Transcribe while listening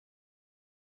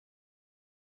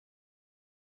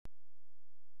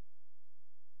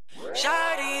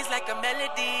Shawty's like a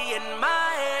melody in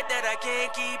my head that I can't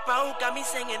keep out. Got me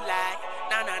singing like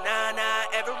na na na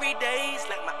na every day's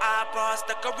like my iPod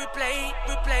stuck on replay.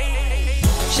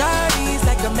 Shawty's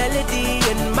like a melody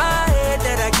in my head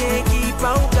that I can't keep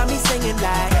out. Got me singing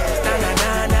like na na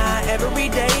na na every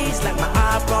day's like my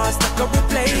iPod stuck on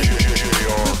replay.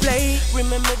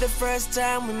 Remember the first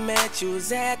time we met, you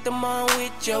was at the mall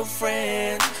with your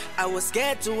friends. I was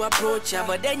scared to approach ya,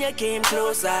 but then you came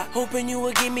closer, hoping you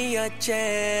would give me a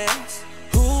chance.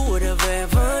 Who would have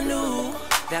ever knew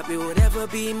that we would ever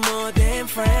be more than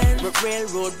friends? We're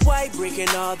railroad white, breaking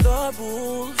all the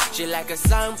rules. She like a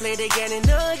song played again and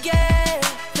again.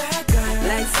 That girl,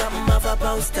 like something of a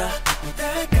poster.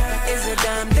 That girl is a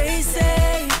dime, they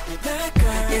say. That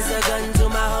girl is a gun to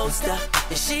my holster,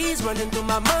 and she's running through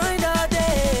my mind all day.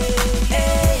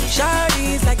 Hey,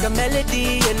 Shawty's like a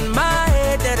melody in my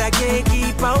head that I can't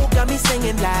keep out. Got me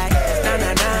singing like na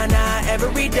na na na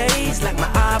every day's like my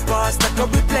iPod stuck on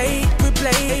replay.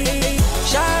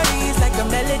 Shawty's like a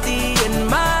melody in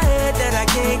my head that I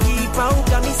can't keep out.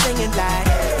 Got me singing like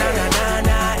na na na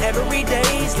na every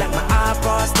day's like my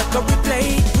iPod stuck on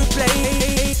replay.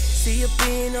 See you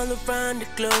being all around the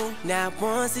globe. Not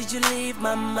once did you leave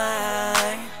my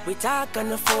mind. We talk on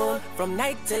the phone from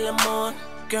night till the morning.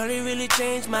 Girl, it really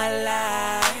changed my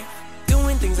life.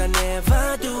 Doing things I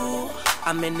never do.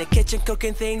 I'm in the kitchen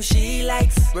cooking things she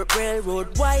likes.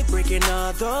 Railroad white, breaking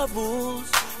all the rules.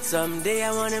 Someday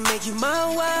I wanna make you my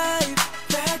wife.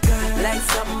 That girl, like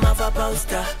something of a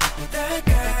poster. That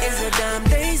girl is a dime,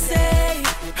 they say.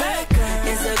 That girl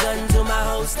is a gun to my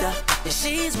holster, and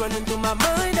she's running through my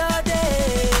mind all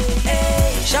day.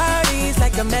 Hey, Shawty's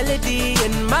like a melody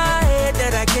in my head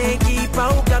that I can't keep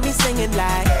out. Got me singing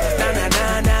like na na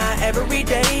na na every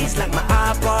day's like my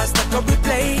iPod stuck on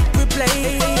replay.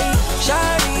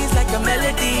 Shawty's like a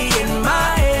melody in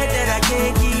my head that I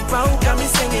can't keep out. Got me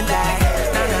singing like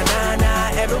na na na na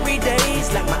every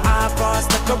day's like my iPod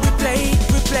stuck on replay.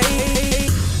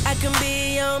 I can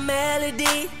be your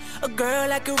melody, a girl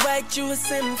that could write you a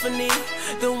symphony,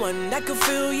 the one that could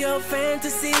fill your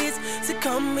fantasies. So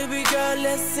come baby girl,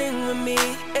 let's sing with me.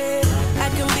 I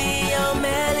can be your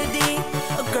melody,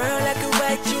 a girl that could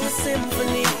write you a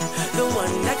symphony, the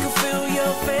one that could fill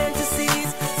your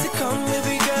fantasies. So come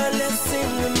baby girl, let's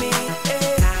sing with me.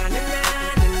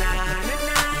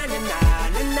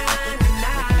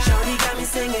 Shawty got me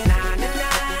singing.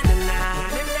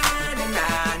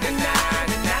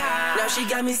 She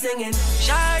got me singing.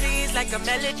 Shawty's like a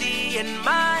melody in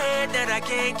my head that I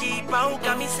can't keep out.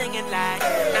 Got me singing like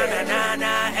na na na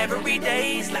na every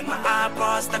day's like my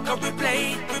iPod stuck on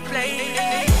replay.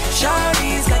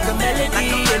 Shawty's like a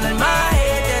melody in my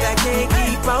head that I can't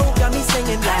keep out. Got me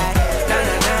singing like na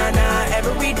na na na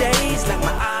every day's like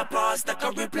my iPod stuck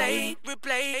on replay.